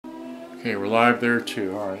Okay, we're live there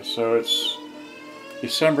too. Alright, so it's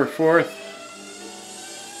December 4th.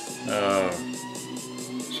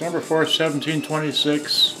 December 4th,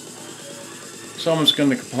 1726. Someone's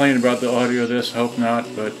going to complain about the audio of this, I hope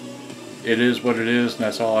not, but it is what it is, and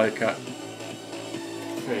that's all I got.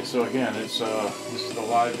 Okay, so again, it's this is the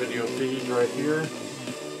live video feed right here.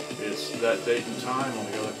 It's that date and time on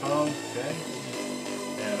the other phone, okay?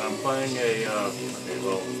 And I'm playing a, okay,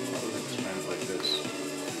 well, I'll expand it like this.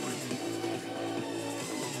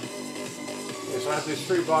 Okay, so I have these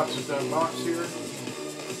 3 boxes to unbox here.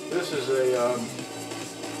 This is a,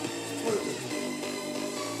 what is it?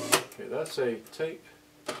 Okay, that's a tape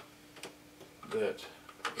that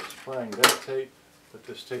is playing that tape. Put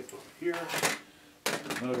this tape over here.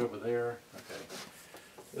 Note over there. Okay.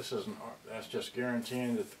 This isn't, that's just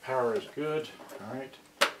guaranteeing that the power is good. Alright.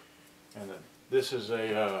 And then this is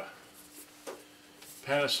a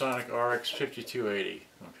Panasonic RX-5280.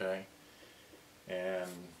 Okay. And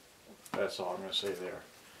that's all I'm going to say there.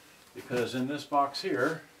 Because in this box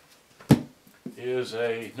here is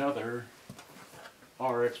another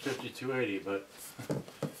RX-5280, but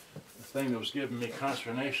the thing that was giving me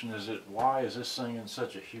consternation is that why is this thing in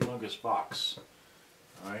such a humongous box?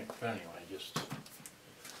 Alright, but anyway, let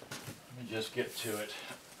me just get to it.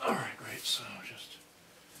 Alright, great, so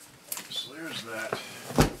there's that.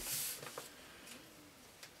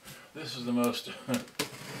 This is the most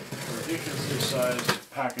ridiculously sized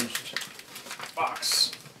packaged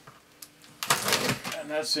box. And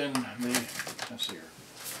that's in the, let's see here.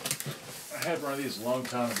 I had one of these a long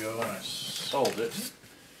time ago and I sold it.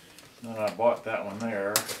 And then I bought that one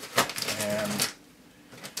there. And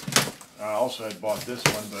I also had bought this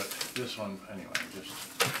one, but this one, anyway,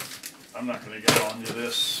 I'm not going to get on to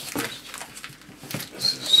this.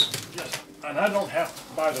 This is just, and I don't have,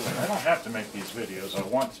 by the way, I don't have to make these videos, I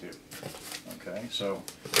want to. Okay, so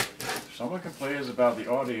if someone complains about the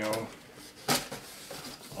audio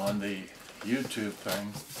on the YouTube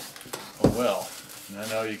thing, oh well. And I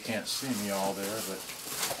know you can't see me all there, but,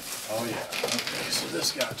 oh yeah, okay, so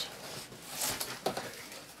this got,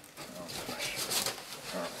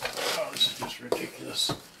 this is just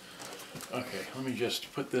ridiculous. Okay, let me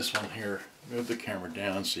just put this one here, move the camera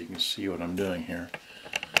down so you can see what I'm doing here.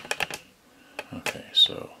 Okay,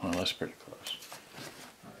 so, well, that's pretty close.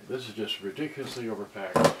 Alright, this is just ridiculously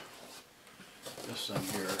overpacked. This thing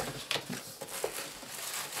here.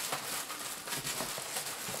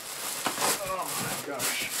 Oh my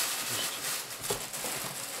gosh.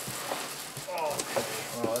 Okay,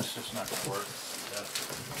 well, that's just not going to work. I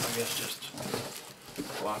guess just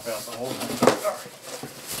flop out the whole thing. Alright.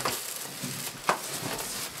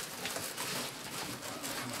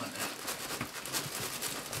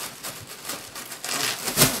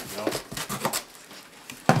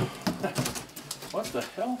 What the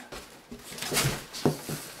hell?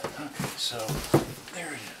 Okay, so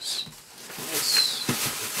there it is.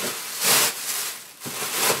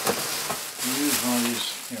 You use one of these,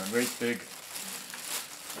 great big,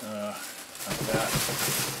 like that.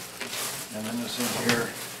 And then this in here,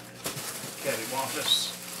 cattywampus.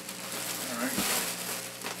 Alright.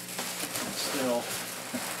 And still,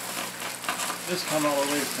 this come all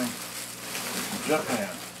the way from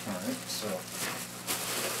Japan. Alright, so.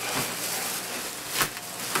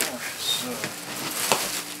 I'm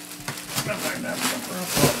not going to have some room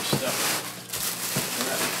for all this stuff.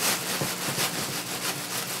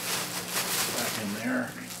 Back in there.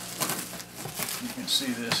 You can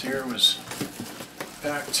see this here was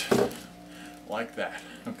packed like that.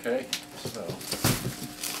 Okay? So,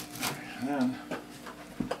 and then, let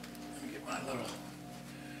me get my little,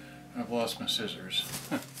 I've lost my scissors.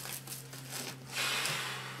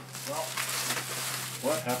 Well,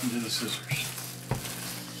 what happened to the scissors?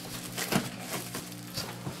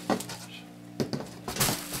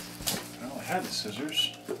 I had the scissors.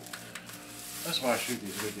 That's why I shoot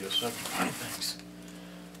these videos, so I can find things.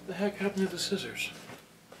 What the heck happened to the scissors?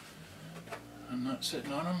 I'm not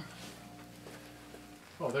sitting on them.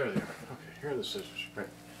 Oh, there they are. Okay, here are the scissors. Great.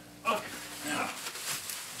 Okay, now,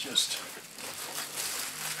 just...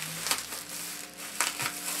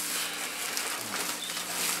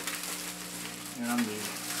 And I'm the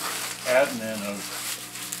admin of,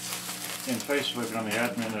 in Facebook, I'm the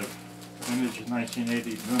admin of Vintage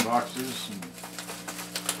 1980 boomboxes and a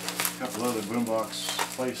couple other boombox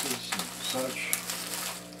places and such.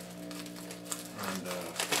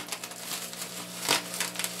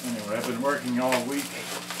 And anyway, I've been working all week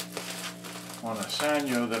on a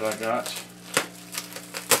Sanyo that I got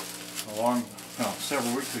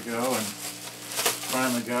several weeks ago, and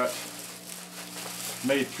finally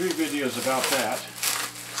made 3 videos about that.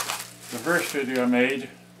 The first video I made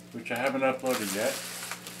which I haven't uploaded yet,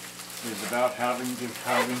 is about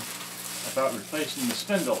about replacing the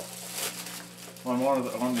spindle on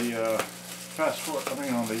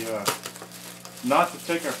not the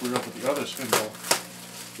takeoff wheel, but the other spindle.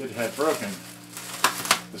 It had broken.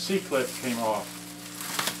 The C-clip came off.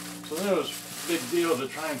 So that was a big deal to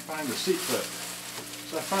try and find the C-clip.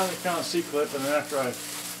 So I finally found the C-clip, and then after I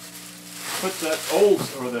put that old,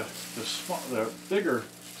 or the bigger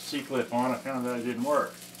C-clip on, I found that it didn't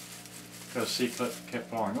work because C-clip kept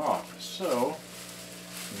falling off. So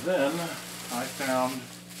then I found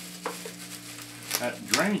at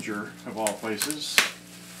Granger, of all places,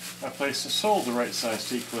 a place that sold the right size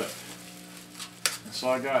C-clip. And so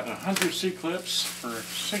I got 100 C-clips for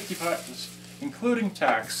 65, including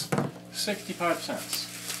tax, 65 cents.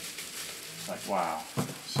 Like, wow.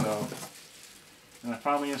 So, and I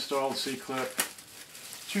finally installed the C-clip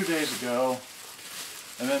 2 days ago,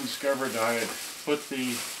 and then discovered I had put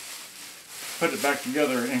it back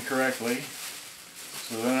together incorrectly.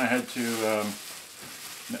 So then I had to,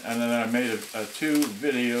 and then I made 2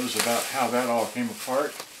 videos about how that all came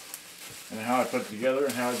apart, and how I put it together,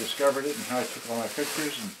 and how I discovered it, and how I took all my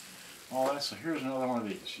pictures, and all that. So here's another one of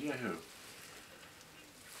these. Yahoo!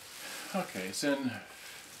 Okay, it's in,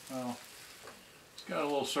 well, it's got a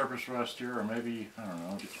little surface rust here, or maybe, I don't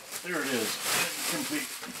know. There it is, complete.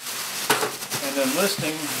 And then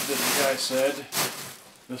listing that the guy said,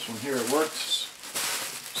 this one here, it works,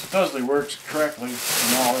 supposedly works correctly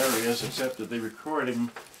in all areas, except that the recording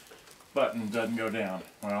button doesn't go down.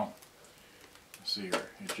 Well, let's see here,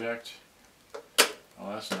 eject. Oh,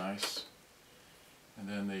 that's nice. And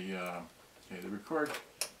then the record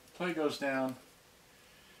play goes down.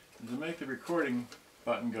 And to make the recording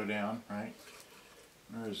button go down, right?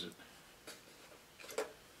 Where is it?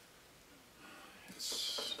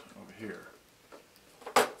 It's over here.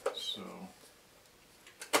 So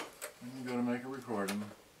when you go to make a recording,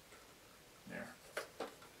 there.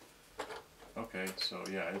 Okay, so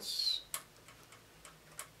yeah, it's,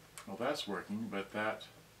 well, that's working, but that,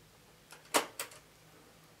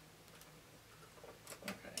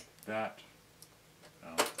 okay, that,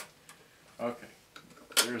 no. Okay,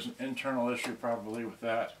 there's an internal issue probably with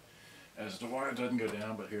that as to why it doesn't go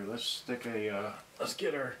down, but here, let's stick a, let's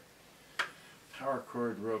get our power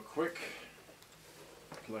cord real quick,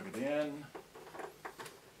 plug it in,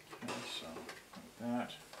 okay, so like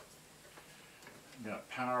that. Got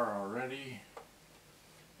power already,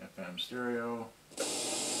 FM stereo,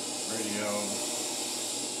 radio,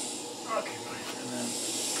 okay, fine, and then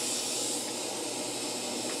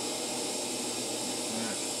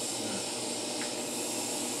that.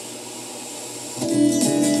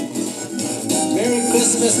 Merry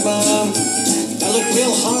Christmas, Mom. I look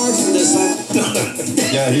real hard for this.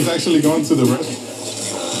 Yeah, he's actually going to the restaurant.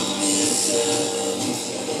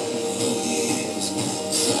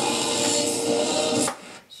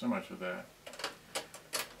 So much of that.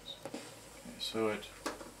 Okay, so it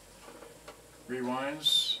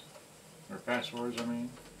rewinds, or fast forwards, I mean,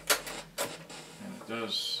 and it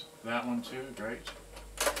does that one too, great.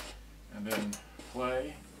 And then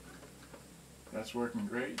play, that's working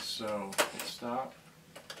great, so hit stop,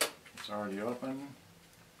 it's already open.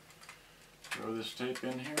 Throw this tape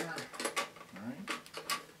in here, alright.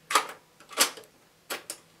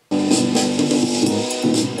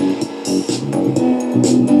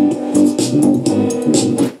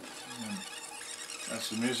 That's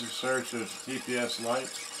the music search, there's the TPS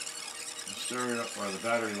light, the stereo, or the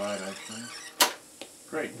battery light actually.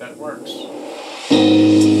 Great, that works.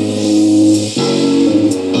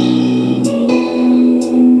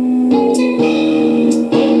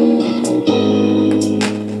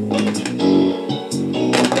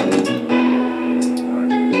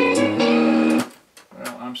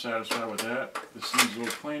 Well, I'm satisfied with that. This needs a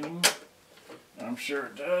little cleaning. I'm sure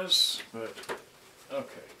it does, but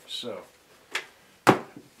okay, so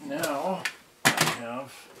now I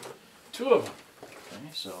have 2 of them.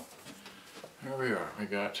 Okay, so here we are. We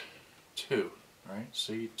got 2, right?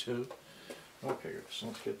 See, 2. Okay, so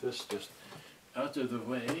let's get this just out of the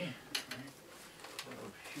way. Right?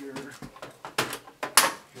 Here,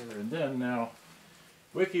 and then now,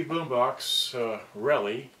 Wiki Boombox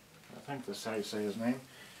Relly, I think that's how you say his name.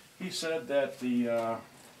 He said that the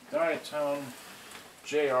Diatone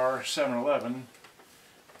JR-711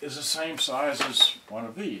 is the same size as one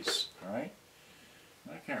of these, right?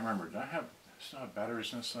 I can't remember. Did I have, still have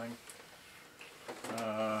batteries in this thing?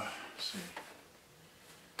 Let's see.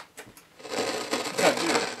 Yeah, I do.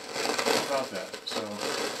 How about that? So,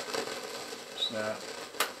 it's that.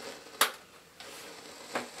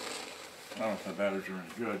 I don't know if the batteries are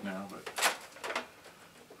any good now, but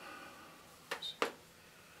let's see.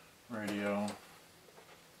 radio.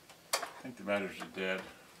 I think the batteries are dead.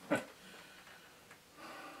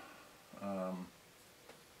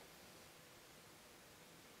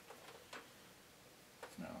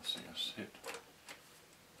 Now let's see, let's hit.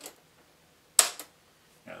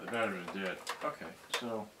 Yeah, the batteries are dead. Okay,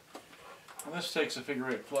 so and this takes a figure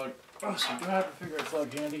 8 plug. Oh, so do I have a figure 8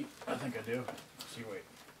 plug handy? I think I do. Let's see, wait.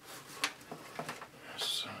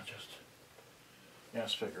 So just, yeah,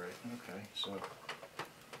 it's figure 8. Okay, so.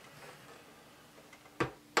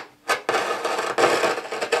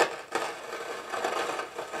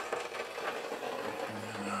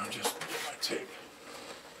 And then just get my tape.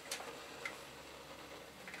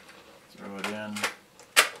 Throw it in.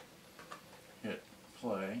 Hit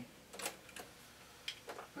play.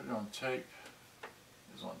 Put it on tape.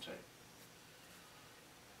 It's on tape.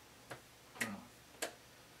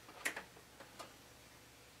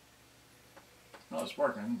 Well, it's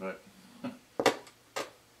working, but okay,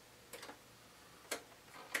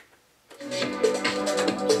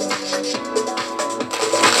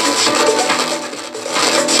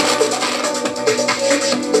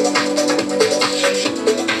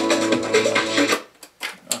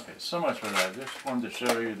 so much for that. Just wanted to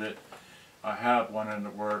show you that I have one and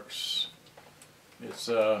it works. It's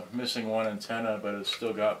missing one antenna, but it's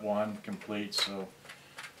still got one complete, so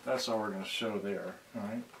that's all we're going to show there. All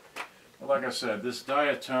right. Well, like I said, this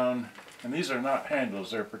Diatone, and these are not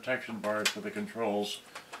handles, they're protection bars for the controls.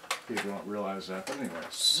 People don't realize that, but anyway,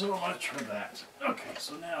 so much for that. Okay,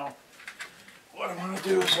 so now what I want to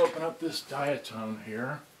do is open up this Diatone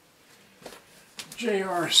here.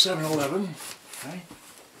 JR-711. Okay.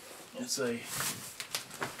 It's a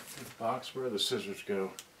good box. Where do the scissors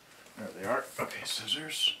go? There they are. Okay,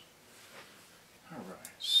 scissors.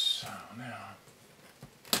 Alright, so now.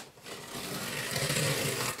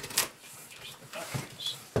 Okay,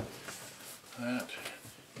 so that,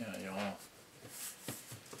 yeah, y'all.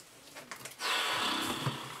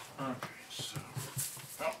 Okay, so.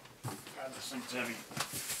 Oh, God, this thing's heavy.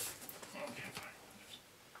 Okay, fine.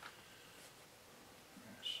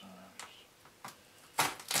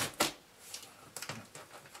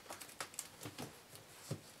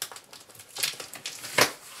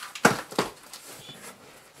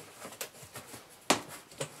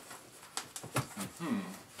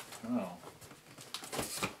 Well,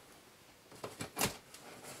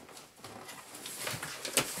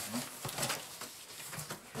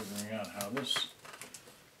 figuring out how this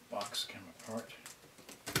box came apart.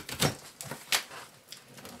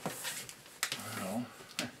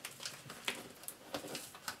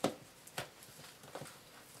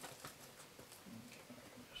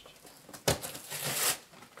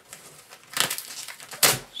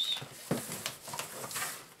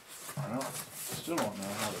 Well, still don't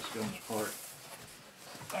know how this comes apart.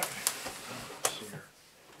 Okay, let's see here.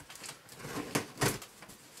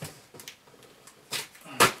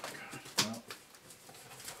 Oh my God.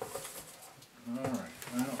 Well, alright,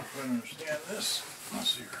 I don't quite understand this. Let's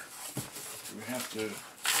see here. Do we have to...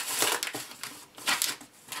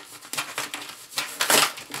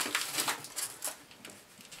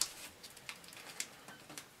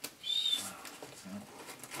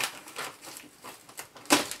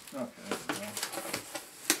 Okay, well,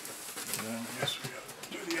 then I guess we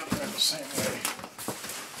gotta do the other end the same way.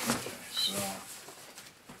 Okay, so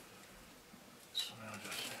now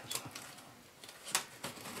just okay,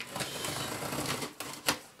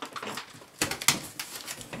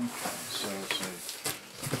 so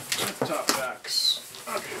it's a top backs.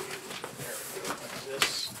 Okay, there we go, like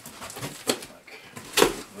this, like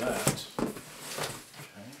that.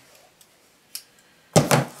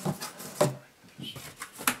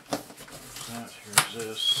 Here's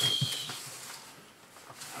this.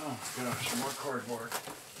 Oh my gosh, more cardboard.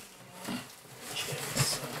 Okay,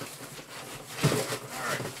 so.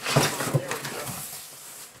 Alright, there we go.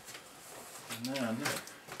 And then,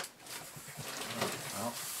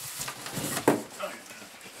 well, okay.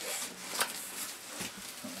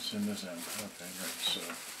 It's in this end. Okay, great. So,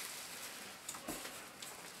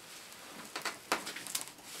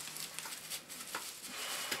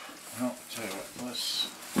 well, I'll tell you what, let's.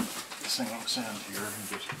 This thing hooks in here and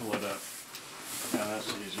just pull it up. Yeah,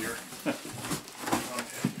 that's easier. Okay.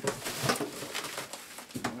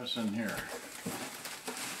 What's in here?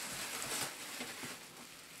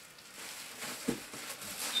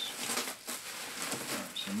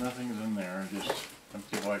 Alright, so nothing's in there, just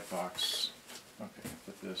empty white box. Okay,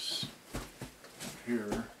 put this up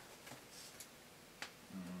here.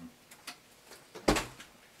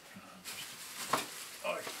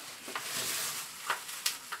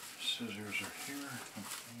 Scissors are here.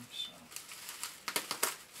 Okay, so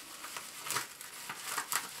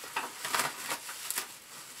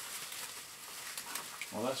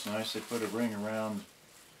Well, that's nice. They put a ring around.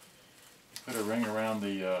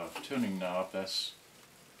 The tuning knob. That's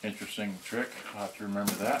interesting trick. I'll have to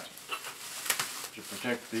remember that to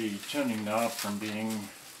protect the tuning knob from being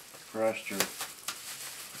crushed or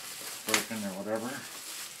broken or whatever.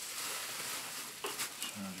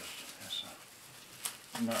 So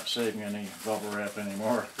I'm not saving any bubble wrap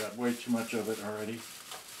anymore. Got way too much of it already.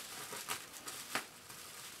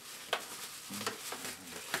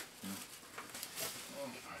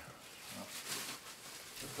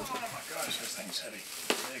 Oh my gosh, this thing's heavy.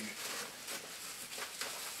 Big.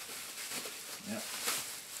 Yep.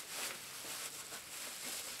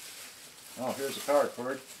 Oh, here's the power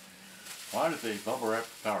cord. Why did they bubble wrap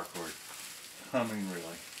the power cord? I mean,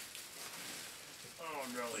 really. Oh,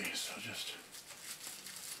 golly. So just...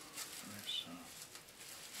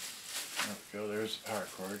 there we go. There's the power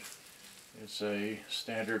cord. It's a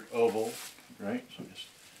standard oval, right? So just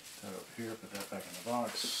put that over here, put that back in the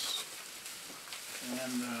box.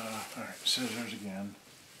 And, alright, scissors again.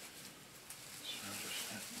 So just,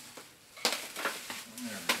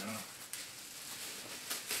 there we go.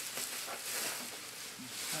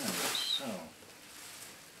 Okay,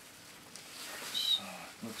 so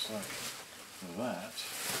it looks like that.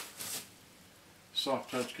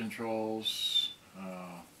 Soft touch controls.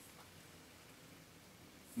 I'm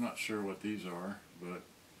not sure what these are, but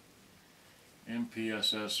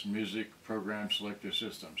MPSS Music Program Selector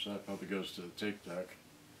System. So that probably goes to the tape deck.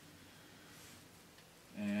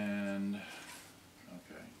 And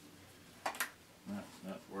okay,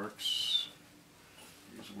 that works.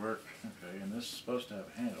 These work. Okay, and this is supposed to have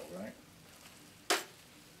a handle, right?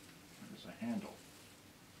 There's a handle.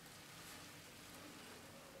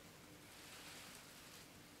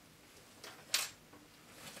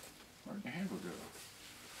 Where'd the handle go?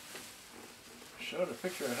 Showed a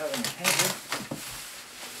picture of having a handle.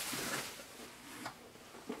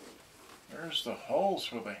 There's the holes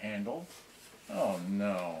for the handle. Oh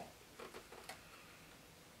no.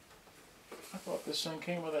 I thought this thing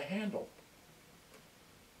came with a handle.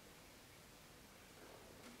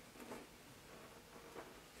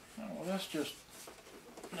 Oh, well, that's just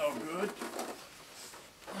no good.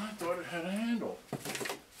 I thought it had a handle.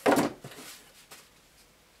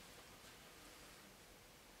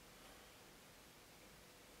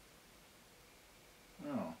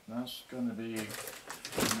 Oh, that's going to be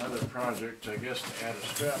another project, I guess, to add a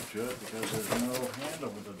strap to it because there's no handle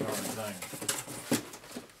with the darn thing.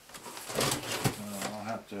 I'll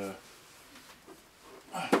have to...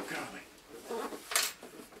 Oh, golly.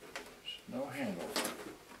 There's no handle.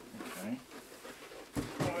 Okay.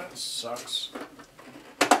 Oh, that sucks.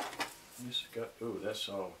 This got... Ooh, that's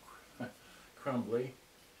all crumbly.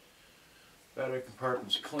 Battery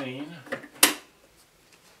compartment's clean.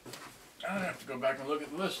 I have to go back and look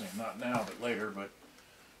at the listing. Not now, but later. But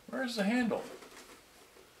where's the handle?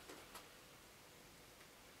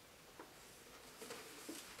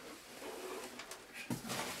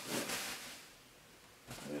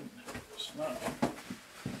 It's not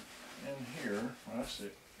in here. Well, that's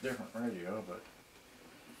a different radio, but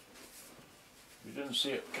you didn't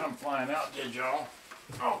see it come flying out, did y'all?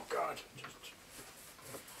 Oh, God.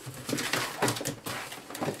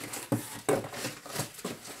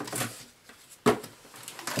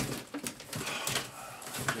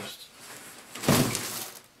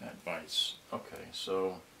 That bites. Okay,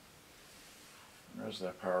 so there's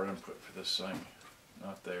that power input for this thing.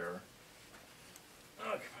 Not there.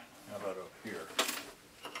 Okay, how about over here?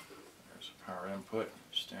 There's a power input,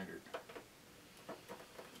 standard.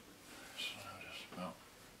 So just, well,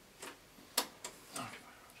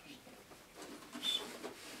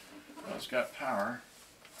 well, it's got power.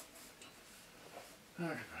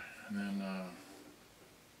 Okay, and then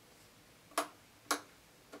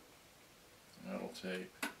that'll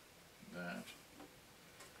tape that.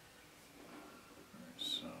 Alright,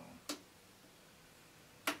 so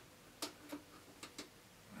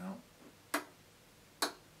well,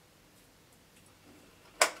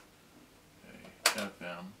 okay,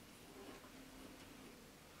 FM.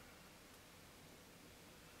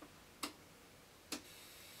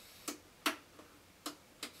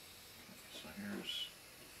 So here's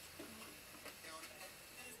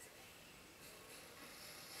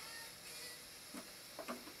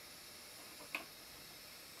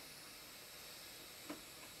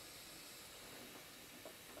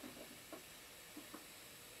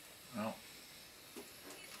well,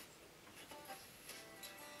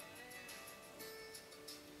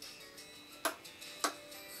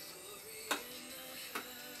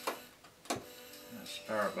 that's the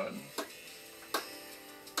power button.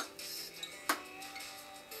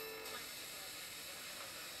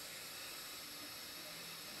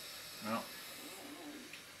 Well.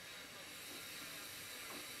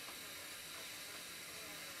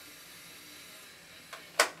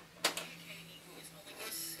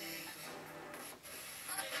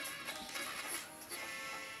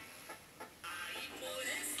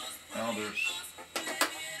 Now there's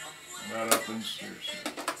that opens here, so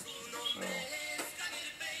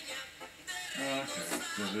okay,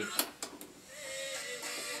 does it?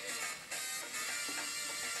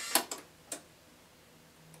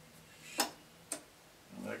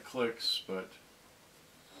 Well, that clicks, but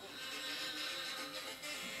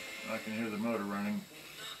I can hear the motor running.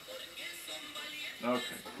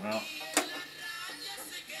 Okay, well.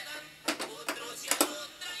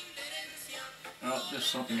 Well,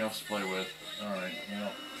 just something else to play with. Alright,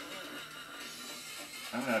 well.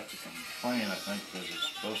 I'm going to have to complain, I think, because it's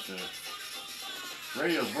supposed to...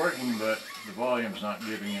 Radio's working, but the volume's not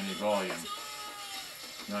giving any volume.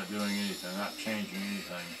 Not doing anything, not changing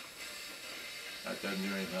anything. That doesn't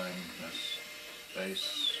do anything. That's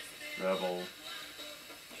bass, treble,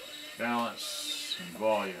 balance, and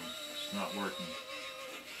volume. It's not working.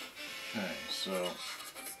 Okay, so...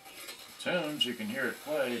 Tunes, you can hear it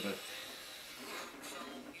play, but...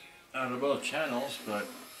 out of both channels, but...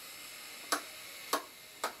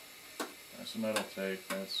 That's a metal tape,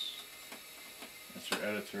 that's your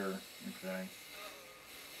editor, okay.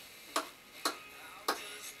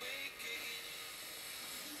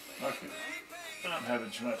 Okay, I'm having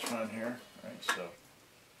too much fun here, right,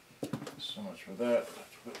 so much for that.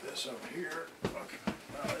 Let's put this over here. Okay,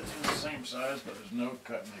 now it's the same size, but there's no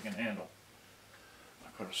cut they can handle. I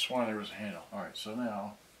could have sworn there was a handle. Alright, so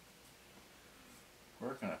now,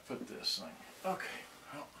 where can I put this thing? Okay,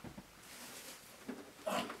 well,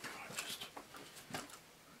 let's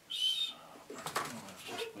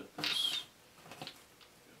just put this up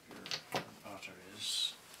here. About there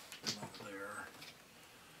is over there.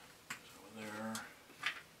 Over there.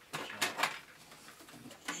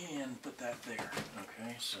 And put that there.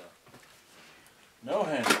 Okay, so no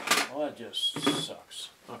handle. Well, that just sucks.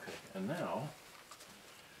 Okay, and now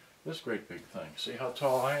this great big thing. See how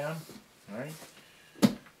tall I am? Right?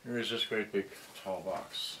 Here is this great big tall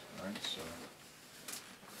box. Alright, so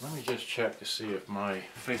let me just check to see if my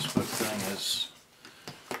Facebook thing is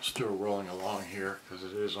still rolling along here, because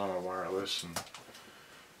it is on a wireless. And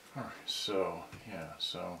alright, so yeah,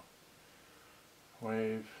 so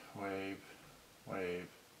wave, wave, wave.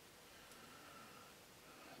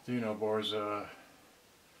 Dino Borza,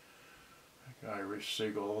 guy Rich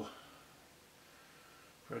Siegel,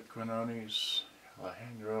 Fred Quinones,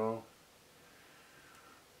 Alejandro,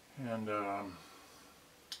 and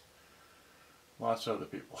lots of other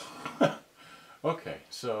people. Okay,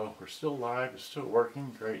 so we're still live, it's still working,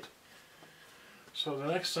 great. So the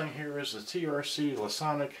next thing here is the TRC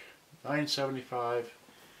Lasonic 975.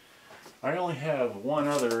 I only have one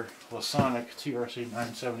other Lasonic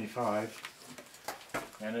TRC-975,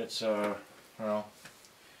 and it's, well,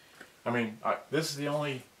 I mean, this is the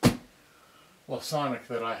only Lasonic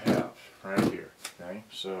that I have right here, okay,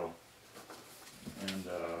 so, and,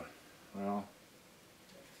 well,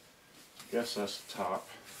 I guess that's the top.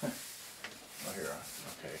 Oh, here,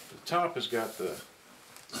 okay, the top has got the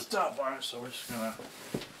top on it, so we're just going to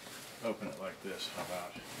open it like this, how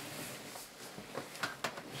about?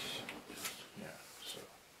 Yeah, so,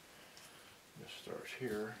 this starts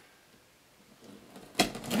here,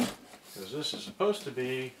 because this is supposed to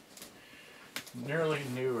be nearly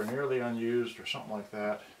new or nearly unused or something like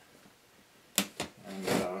that, and,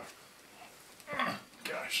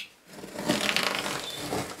 gosh.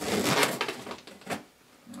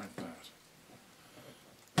 Like that.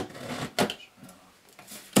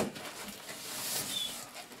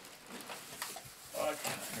 I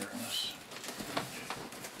can't hear this.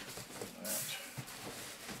 That.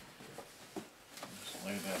 Just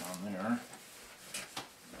lay that on there.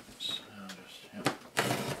 So just, yep.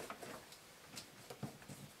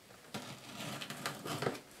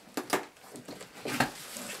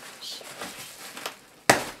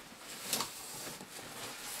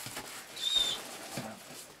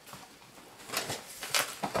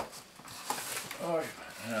 Oh,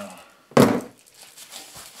 now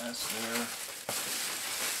that's there.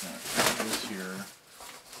 Now put this here.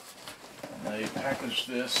 And they packaged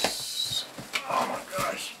this. Oh my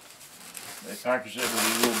gosh! They packaged it with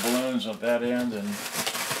these little balloons at that end and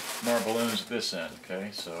more balloons at this end. Okay,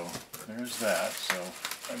 so there's that. So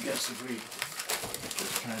I guess if we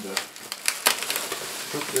just kind of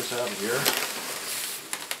put this out of here.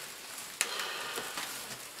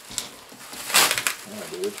 Oh,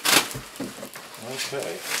 dude.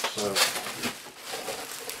 Okay, so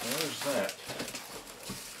there's that.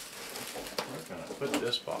 We're going to put this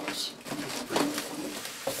this box.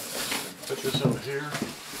 Put this over here,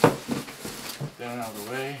 down out of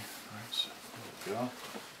the way. Alright, so there we go.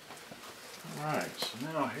 Alright, so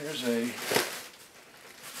now here's a,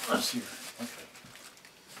 let's see here, okay.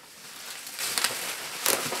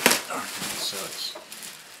 Alright, so is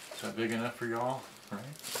that big enough for y'all, right?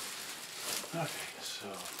 Okay, so,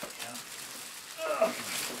 yeah. Okay.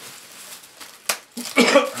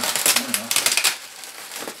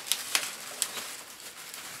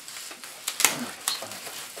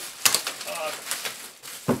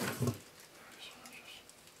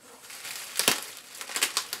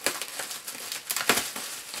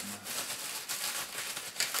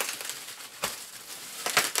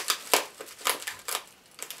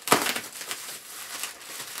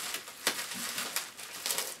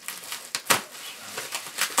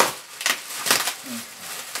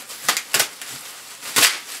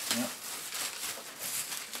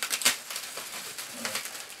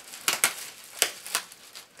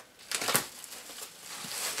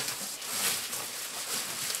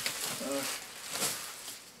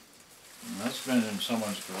 That's been in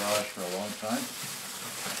someone's garage for a long time.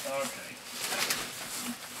 Okay.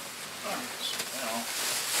 Alright, so now,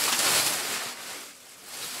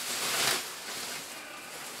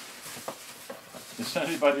 does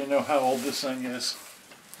anybody know how old this thing is?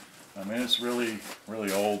 I mean, it's really,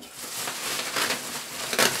 really old.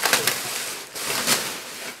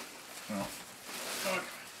 Well, okay,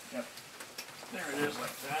 yep. There it is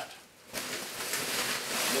like that.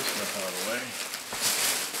 This stuff out of the way.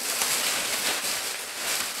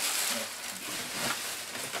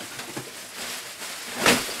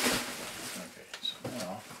 Okay, so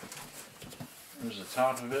now, there's the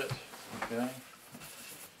top of it, okay?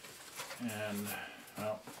 And,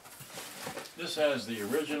 well, this has the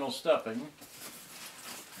original stuffing.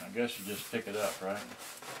 I guess you just pick it up, right?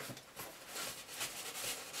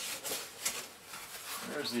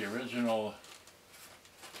 There's the original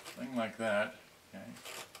thing like that, okay?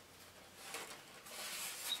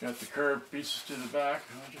 It's got the curved pieces to the back.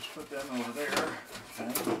 I'll just put them over there,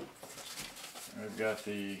 okay? We've got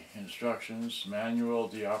the instructions, Manual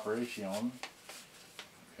de Operación.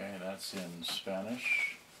 Okay, that's in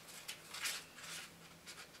Spanish.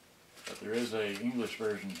 But there is a English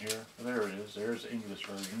version here. Oh, there it is. There's the English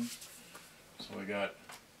version. So we got,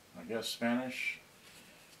 I guess, Spanish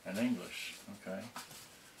and English. Okay.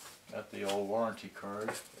 Got the old warranty card.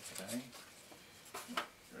 Okay.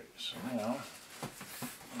 Great. So now,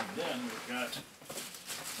 and then we've got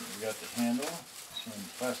the handle. Some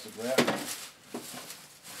plastic wrapping.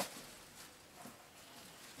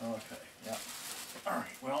 Okay. Yeah. All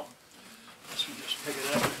right. Well, let's just pick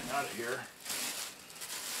it up and out of here.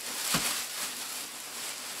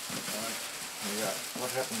 Yeah,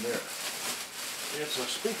 what happened there? It's a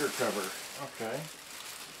speaker cover. Okay.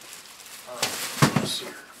 Let's see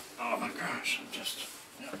here. Oh my gosh, I'm just,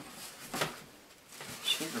 yeah.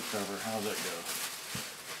 Speaker cover, how's that go?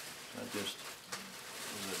 Is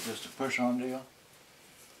it just a push-on deal?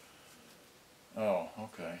 Oh,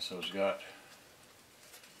 okay, so it's got,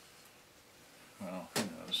 well, who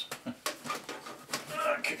knows?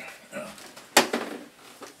 Okay. Yeah.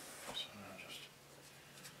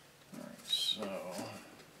 So,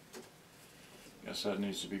 guess that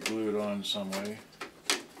needs to be glued on some way.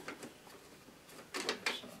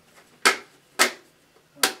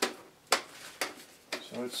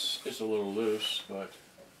 So it's a little loose, but it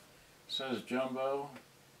says jumbo.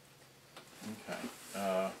 Okay,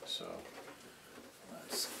 so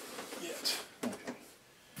that's it. Okay.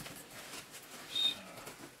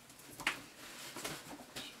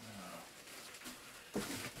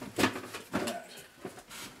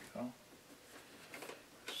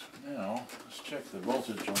 Now, let's check the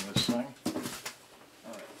voltage on this thing.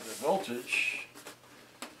 Alright, the voltage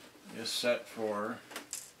is set for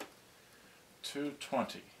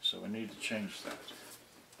 220, so we need to change that.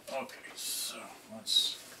 Okay, so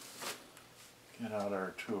let's get out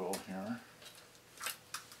our tool here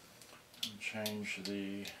and change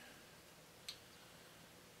the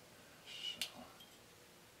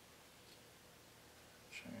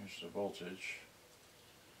voltage.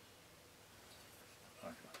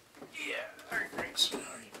 Yeah, alright, great. So now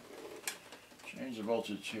you change the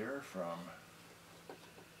voltage here from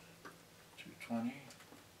 220.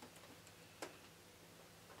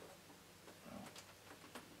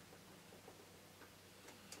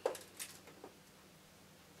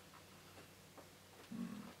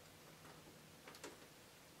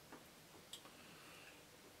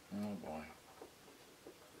 Oh boy.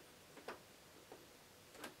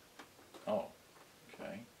 Oh,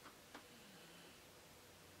 okay.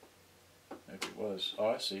 Maybe it was. Oh,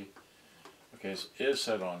 I see. Okay, so it is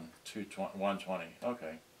set on 120.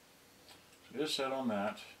 Okay. So it is set on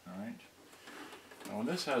that. Alright. Now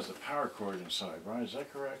this has the power cord inside, right? Is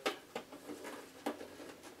that correct?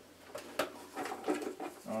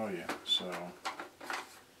 Oh yeah, so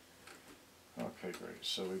okay, great.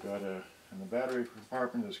 So we got and the battery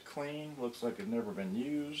compartment is clean, looks like it's never been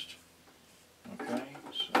used. Okay,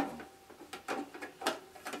 so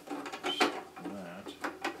that.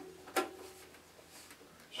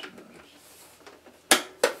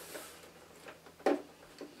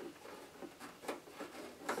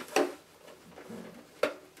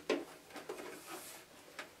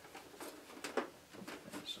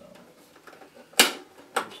 So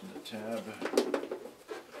using the tab.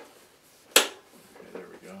 Okay, there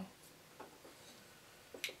we go.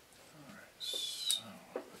 Alright, so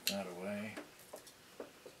put that away.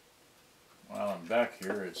 While I'm back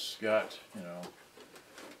here, it's got, you know,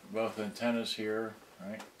 both antennas here,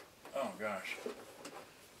 right? Oh gosh.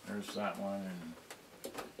 There's that one and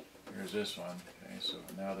here's this one. Okay, so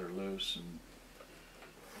now they're loose and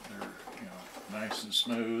they're, you know, nice and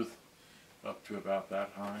smooth up to about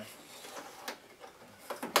that high.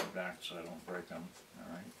 Put them back so I don't break them.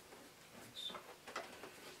 Alright.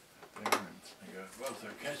 There, and they got both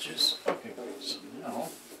their catches. Okay, so now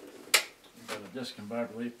we've got to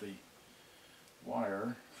discombobulate the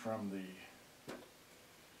wire from the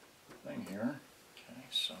thing here. Okay,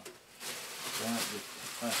 so that with the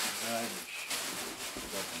plastic bag, which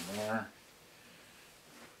is in there.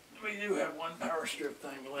 We do have one power strip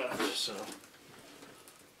thing left, so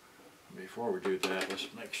before we do that, let's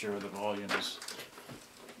make sure the volume is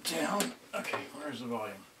down. Okay, where's the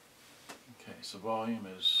volume? Okay, so volume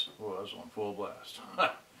was on full blast.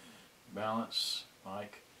 Balance,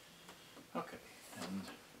 mic. Okay, and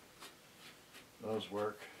those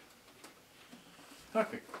work.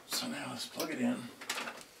 Okay, so now let's plug it in.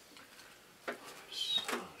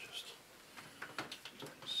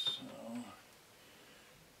 So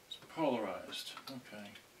it's polarized. Okay.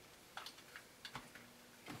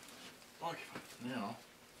 Okay, now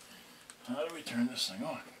how do we turn this thing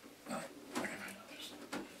on? Alright, okay,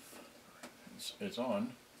 it's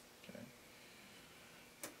on. Okay.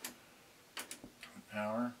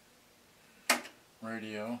 Power.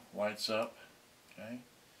 Radio lights up. Okay.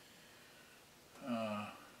 Some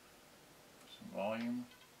volume.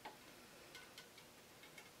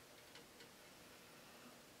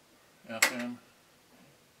 FM.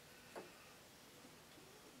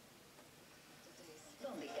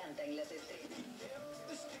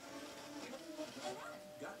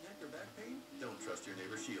 Got neck or back pain? Don't trust your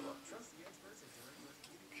neighbor Sheila. Trust the experts at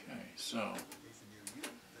Okay, so visit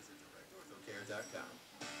directorthocare.com.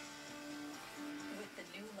 With the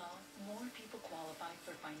new law, more people qualify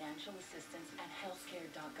for financial assistance at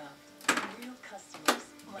healthcare.gov. Real customers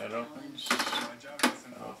like that opens. My job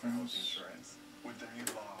doesn't offer health Opens. insurance. With the new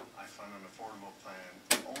law, I found an affordable plan,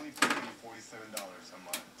 only paying $47 a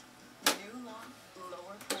month. New law,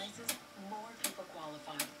 lower prices, more people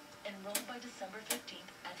qualify. Enroll by December 15th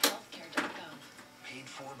at healthcare.gov. Paid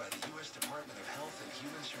for by the U.S. Department of Health and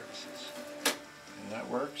Human Services. And that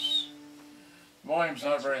works. Volume's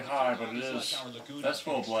not very high, but it is. That's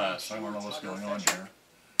full blast. I don't know what's going on here.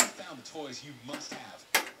 Found the toys you must have.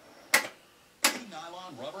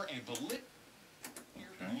 Nylon, rubber, and here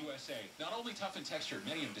in the USA. Not only tough in texture,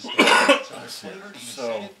 many of them flavored, even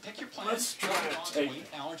scented. Pick your plan. Let's try to take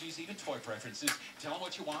weight, allergies, even toy preferences. Tell them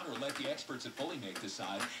what you want or let the experts at Bully Make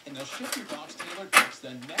decide, and they'll ship your dog's tailored picks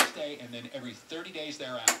the next day and then every 30 days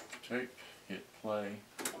thereafter. Take, hit play.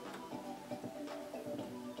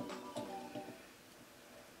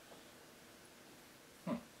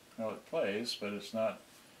 Well, it plays, but it's not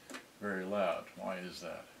very loud. Why is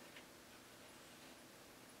that?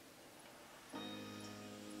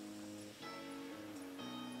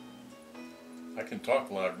 I can talk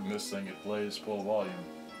louder than this thing. It plays full volume.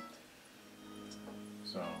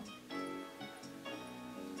 So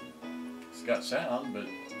it's got sound, but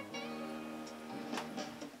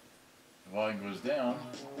the volume goes down.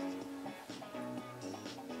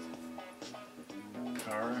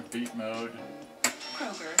 Car, beat mode.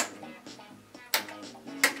 Kroger.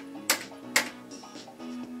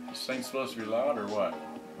 This thing's supposed to be loud or what?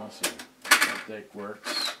 Let's see. That deck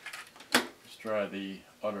works. Let's try the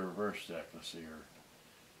auto reverse deck. Let's see here.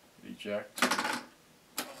 Eject.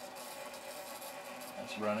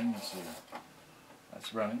 That's running. Let's see.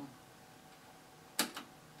 That's running.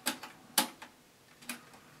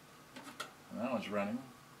 And that one's running.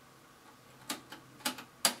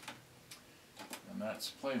 And that's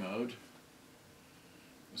play mode.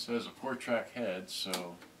 This has a 4-track head,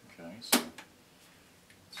 so okay, so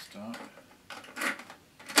stop.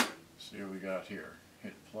 see what we got here.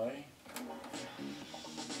 Hit play.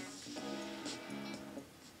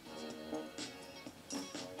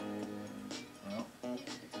 Well.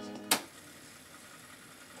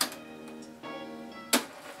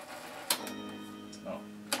 Oh.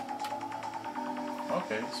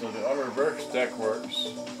 Okay, so the auto reverse deck works.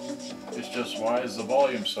 It's just, why is the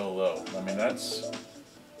volume so low? I mean, that's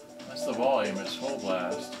the volume. It's full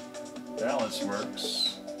blast. Balance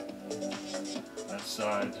works. That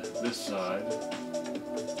side, this side.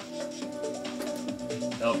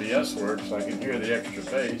 LBS works. I can hear the extra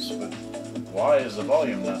bass, but why is the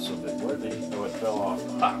volume not so big? Where'd they go? It fell off.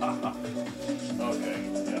 Okay,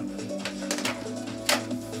 yeah.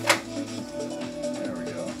 There we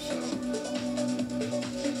go.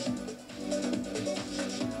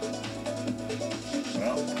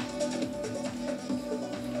 Well.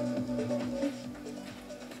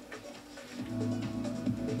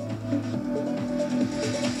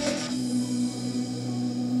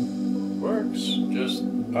 Works, just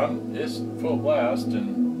it's full blast, and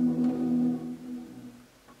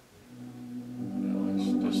you know, it's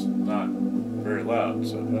just not very loud.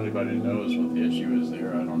 So if anybody knows what the issue is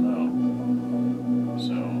there, I don't know.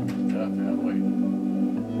 So definitely.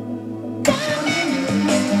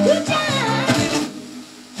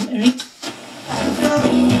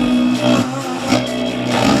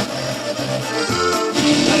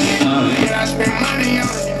 I spend money on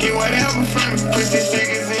it, get whatever from it, put these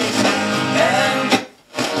niggas in.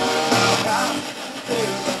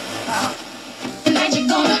 Magic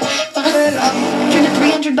gonna turn to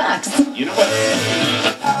 $300. You know what?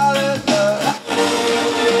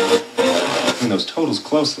 Those totals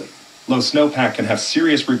closely. Low snowpack can have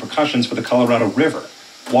serious repercussions for the Colorado River,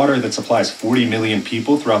 water that supplies 40 million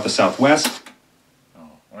people throughout the Southwest.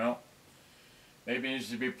 Oh, well, maybe it needs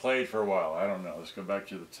to be played for a while. I don't know. Let's go back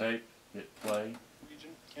to the tape, hit play.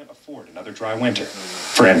 Region can't afford another dry winter.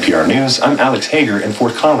 For NPR News, I'm Alex Hager in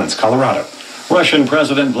Fort Collins, Colorado. Russian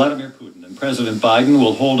President Vladimir Putin and President Biden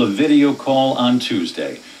will hold a video call on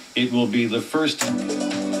Tuesday. It will be the first...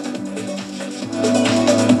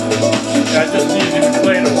 I just needed to be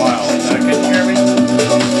played a while. Can you hear me?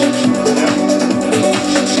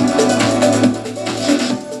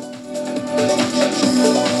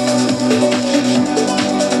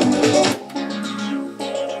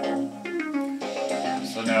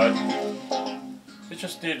 So now it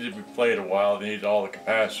just needed to be played a while. They needed all the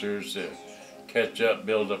capacitors to catch up,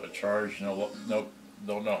 build up a charge. Don't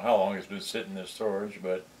know how long it's been sitting in this storage,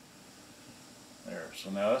 but there. So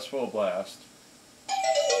now that's full blast.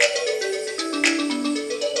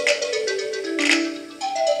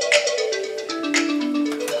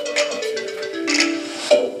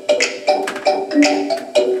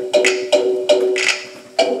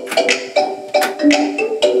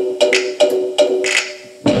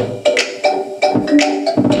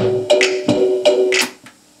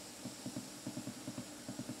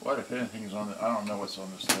 What if anything's on it? I don't know what's on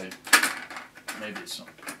this tape. Maybe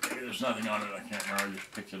there's nothing on it. I can't remember. I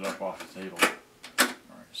just picked it up off the table.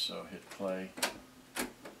 Alright, so hit play.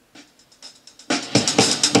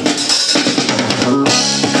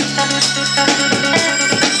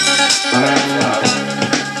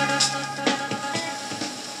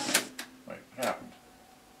 Wait, what happened?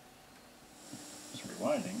 It's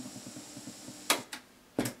rewinding.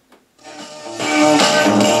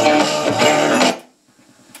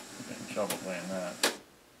 Getting in trouble playing that.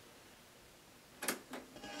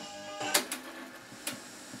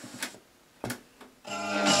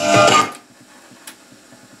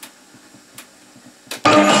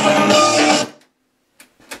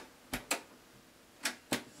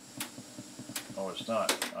 Oh, it's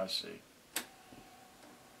not. I see.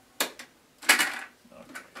 Okay,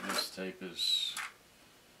 this tape is...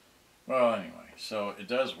 Well, anyway, so it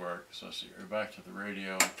does work. So let's see, we're back to the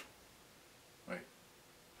radio. Wait,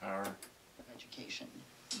 power. Education.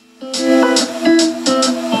 It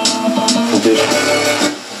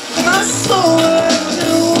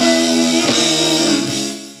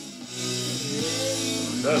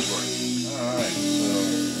does work. Alright, so...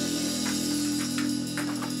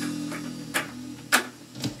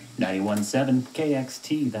 91.7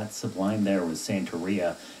 KXT, that's Sublime there with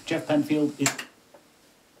Santeria. Jeff Penfield is... Is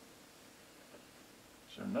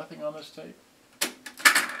there nothing on this tape?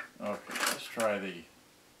 Okay, let's try the...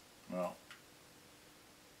 Well...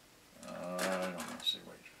 I don't want to see,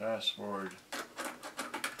 wait, fast forward.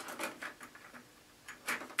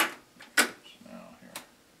 Now here.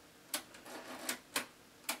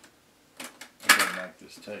 I didn't like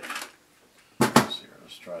this tape. Let's see here,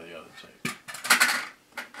 let's try the other tape.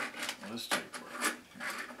 Well, this tape works.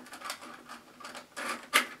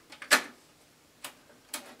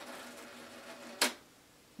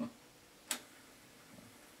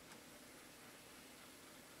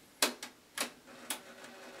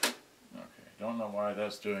 don't know why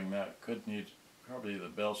that's doing that. Could need, probably the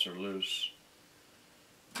belts are loose.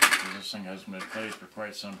 This thing hasn't been played for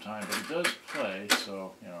quite some time, but it does play,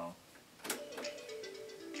 so, you know.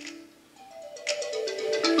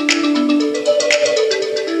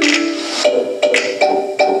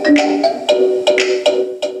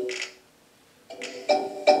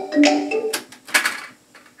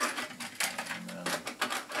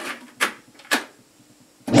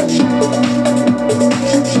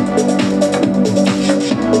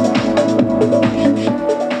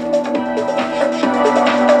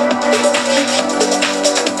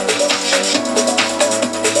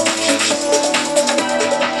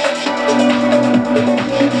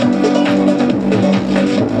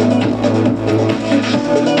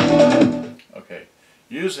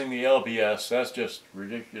 Using the LBS, that's just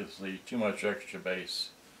ridiculously too much extra bass,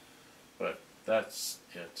 but that's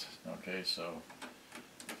it. Okay, so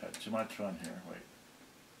I've had too much fun here.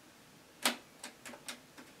 Wait.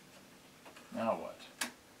 Now what?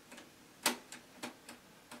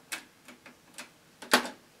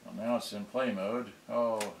 Well, now it's in play mode.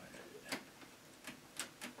 Oh,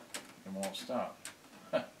 it won't stop.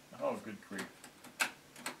 Oh, good grief.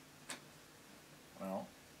 Well,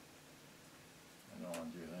 I don't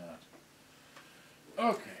want to do that.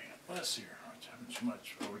 Okay, let's see here. I'm having too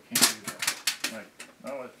much. Oh, we can't do that. Right.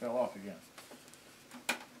 Oh, it fell off again.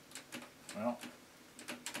 Well.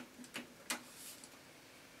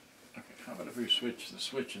 Okay, how about if we switch the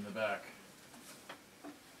switch in the back?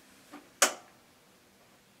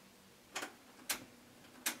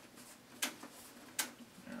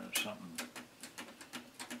 There's something.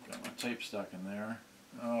 Got my tape stuck in there.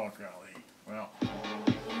 Oh, golly. Well.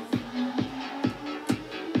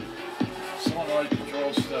 Solenoid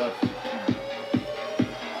control stuff.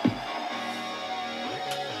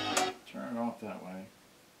 Turn it off that way.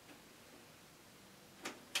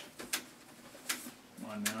 Come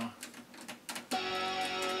on now.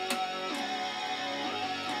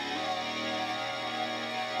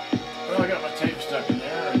 Well, I got my tape stuck in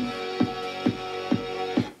there, and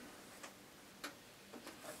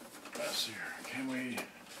let's see here. Can we?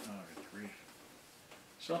 Oh, good grief.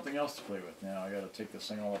 Something else to play with now. I got to take this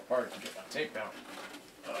thing all apart to get my tape out.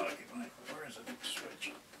 Where is the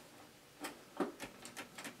switch?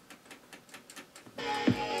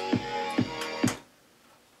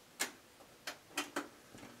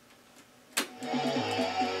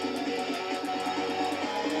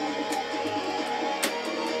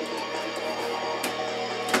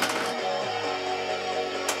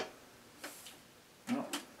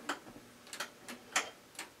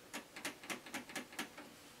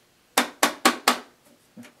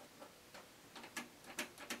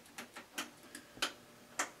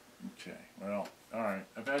 Okay, well, alright,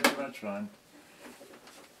 I've had too much fun.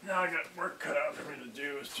 Now I got work cut out for me to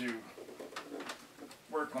do is to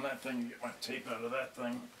work on that thing and get my tape out of that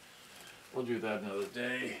thing. We'll do that another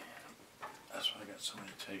day. That's why I got so many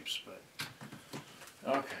tapes, but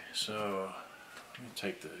okay, so let me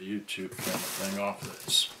take the YouTube camera thing off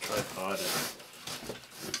this tripod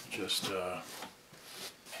and just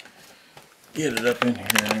get it up in here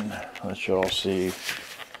and let you all see.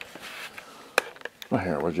 Well,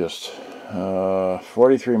 here, we're just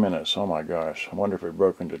 43 minutes. Oh my gosh. I wonder if it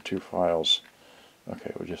broke into 2 files.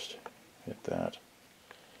 Okay, we'll just hit that.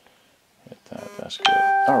 Hit that. That's good.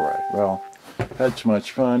 Alright, well, had too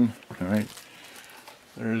much fun. Alright.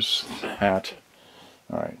 There's that.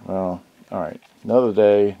 Alright, well, alright. Another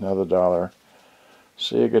day, another dollar.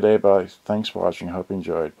 See you, good day, bye. Thanks for watching. Hope you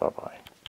enjoyed. Bye-bye.